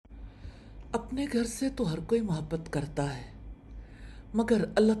اپنے گھر سے تو ہر کوئی محبت کرتا ہے، مگر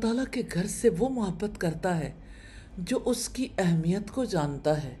اللہ تعالیٰ کے گھر سے وہ محبت کرتا ہے جو اس کی اہمیت کو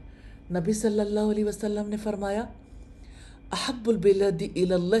جانتا ہے۔ نبی صلی اللہ علیہ وسلم نے فرمایا، احب البلاد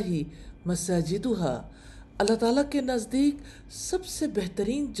الی اللہ مساجدها، اللہ تعالیٰ کے نزدیک سب سے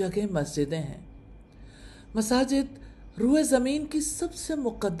بہترین جگہ مسجدیں ہیں۔ مساجد روئے زمین کی سب سے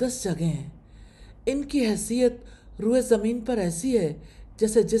مقدس جگہ ہیں۔ ان کی حیثیت روئے زمین پر ایسی ہے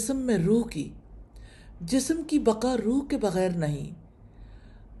جیسے جسم میں روح کی، جسم کی بقا روح کے بغیر نہیں۔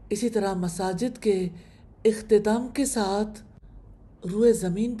 اسی طرح مساجد کے اختتام کے ساتھ روئے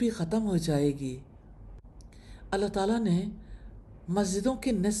زمین بھی ختم ہو جائے گی۔ اللہ تعالیٰ نے مسجدوں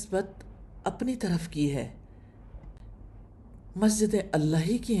کی نسبت اپنی طرف کی ہے۔ مسجدیں اللہ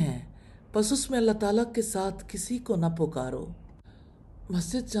ہی کی ہیں، بس اس میں اللہ تعالیٰ کے ساتھ کسی کو نہ پکارو۔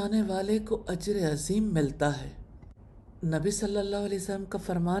 مسجد جانے والے کو اجر عظیم ملتا ہے۔ نبی صلی اللہ علیہ وسلم کا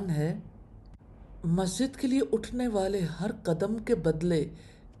فرمان ہے، مسجد کے لیے اٹھنے والے ہر قدم کے بدلے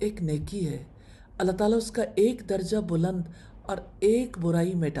ایک نیکی ہے، اللہ تعالیٰ اس کا ایک درجہ بلند اور ایک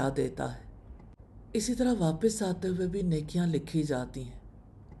برائی مٹا دیتا ہے۔ اسی طرح واپس آتے ہوئے بھی نیکیاں لکھی جاتی ہیں۔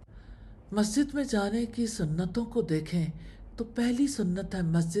 مسجد میں جانے کی سنتوں کو دیکھیں تو پہلی سنت ہے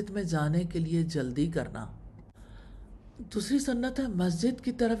مسجد میں جانے کے لیے جلدی کرنا۔ دوسری سنت ہے مسجد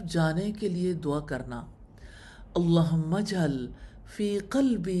کی طرف جانے کے لیے دعا کرنا، اللہم اجعل فی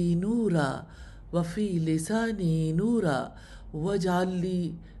قلبی نورا وفی لسانی نورا واجعل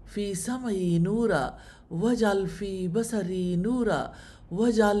لی فی سمعی نورا واجعل فی بصری نورا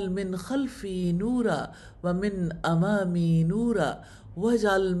واجعل من خلفی نورا ومن امامی نورا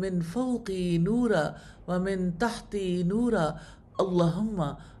واجعل من فوقی نورا ومن تحتی نورا اللہم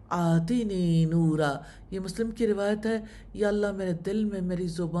آتینی نورا۔ یہ مسلم کی روایت ہے، یا اللہ میرے دل میں، میری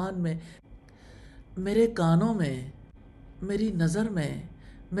زبان میں، میرے کانوں میں، میری نظر میں،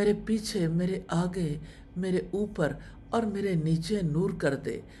 میرے پیچھے، میرے آگے، میرے اوپر اور میرے نیچے نور کر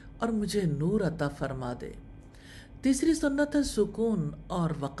دے اور مجھے نور عطا فرما دے۔ تیسری سنت ہے سکون اور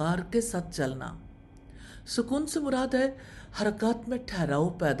وقار کے ساتھ چلنا۔ سکون سے مراد ہے حرکات میں ٹھہراؤ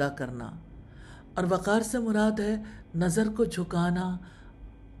پیدا کرنا، اور وقار سے مراد ہے نظر کو جھکانا،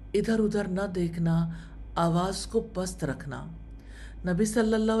 ادھر ادھر نہ دیکھنا، آواز کو پست رکھنا۔ نبی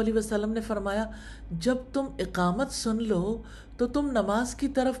صلی اللہ علیہ وسلم نے فرمایا، جب تم اقامت سن لو تو تم نماز کی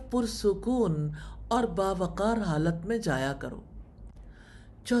طرف پرسکون اور باوقار حالت میں جایا کرو۔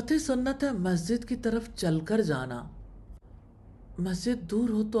 چوتھی سنت ہے مسجد کی طرف چل کر جانا۔ مسجد دور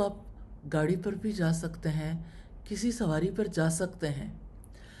ہو تو آپ گاڑی پر بھی جا سکتے ہیں، کسی سواری پر جا سکتے ہیں،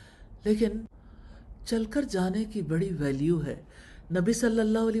 لیکن چل کر جانے کی بڑی ویلیو ہے۔ نبی صلی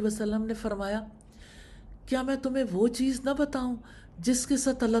اللہ علیہ وسلم نے فرمایا، کیا میں تمہیں وہ چیز نہ بتاؤں جس کے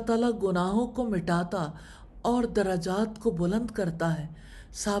ساتھ اللہ تعالیٰ گناہوں کو مٹاتا اور درجات کو بلند کرتا ہے؟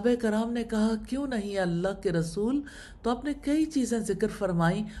 صحابہ کرام نے کہا، کیوں نہیں اللہ کے رسول؟ تو آپ نے کئی چیزیں ذکر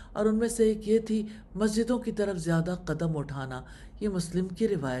فرمائیں، اور ان میں سے ایک یہ تھی مسجدوں کی طرف زیادہ قدم اٹھانا۔ یہ مسلم کی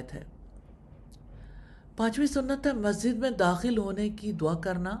روایت ہے۔ پانچویں سنت ہے مسجد میں داخل ہونے کی دعا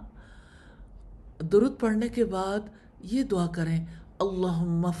کرنا۔ درود پڑھنے کے بعد یہ دعا کریں،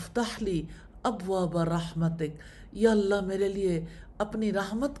 اللہم افتح لی ابواب رحمتک، یا اللہ میرے لیے اپنی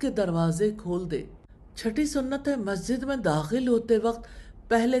رحمت کے دروازے کھول دے۔ چھٹی سنت ہے مسجد میں داخل ہوتے وقت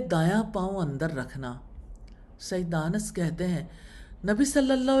پہلے دایاں پاؤں اندر رکھنا۔ سیدنا انس کہتے ہیں، نبی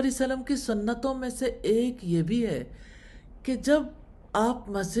صلی اللہ علیہ وسلم کی سنتوں میں سے ایک یہ بھی ہے کہ جب آپ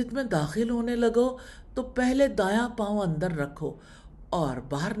مسجد میں داخل ہونے لگو تو پہلے دایاں پاؤں اندر رکھو، اور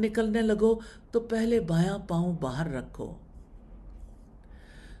باہر نکلنے لگو تو پہلے بایاں پاؤں باہر رکھو۔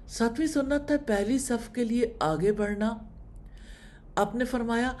 ساتویں سنت ہے پہلی صف کے لیے آگے بڑھنا۔ آپ نے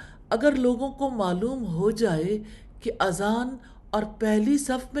فرمایا، اگر لوگوں کو معلوم ہو جائے کہ اذان اور پہلی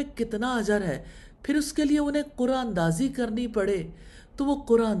صف میں کتنا اجر ہے، پھر اس کے لیے انہیں قرآن اندازی کرنی پڑے تو وہ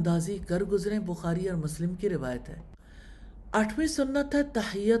قرآن اندازی کر گزریں۔ بخاری اور مسلم کی روایت ہے۔ آٹھویں سنت ہے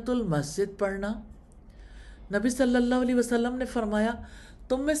تحیت المسجد پڑھنا۔ نبی صلی اللہ علیہ وسلم نے فرمایا،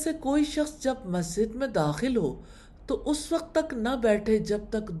 تم میں سے کوئی شخص جب مسجد میں داخل ہو تو اس وقت تک نہ بیٹھے جب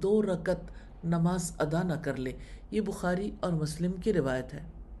تک 2 رکعت نماز ادا نہ کر لے۔ یہ بخاری اور مسلم کی روایت ہے۔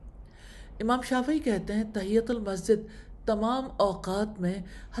 امام شافعی کہتے ہیں، تحیت المسجد تمام اوقات میں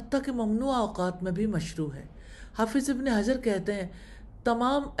حتیٰ کہ ممنوع اوقات میں بھی مشروع ہے۔ حافظ ابن حجر کہتے ہیں،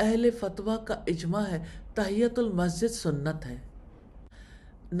 تمام اہل فتویٰ کا اجماع ہے تحیت المسجد سنت ہے۔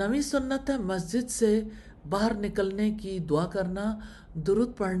 9ویں سنت ہے مسجد سے باہر نکلنے کی دعا کرنا۔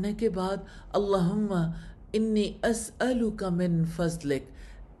 درود پڑھنے کے بعد اللہم انی اسألک من فضلک،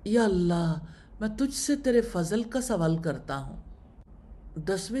 یا اللہ میں تجھ سے تیرے فضل کا سوال کرتا ہوں۔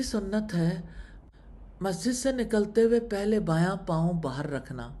 10ویں سنت ہے مسجد سے نکلتے ہوئے پہلے بایاں پاؤں باہر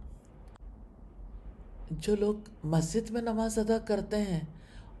رکھنا۔ جو لوگ مسجد میں نماز ادا کرتے ہیں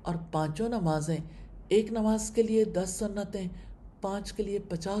اور پانچوں نمازیں، ایک نماز کے لیے 10 سنتیں، 5 کے لیے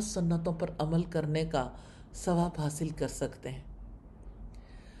 50 سنتوں پر عمل کرنے کا ثواب حاصل کر سکتے ہیں۔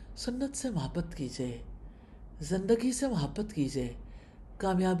 سنت سے محبت کیجیے، زندگی سے محبت کیجیے،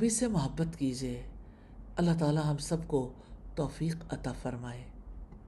 کامیابی سے محبت کیجیے۔ اللہ تعالی ہم سب کو توفیق عطا فرمائے۔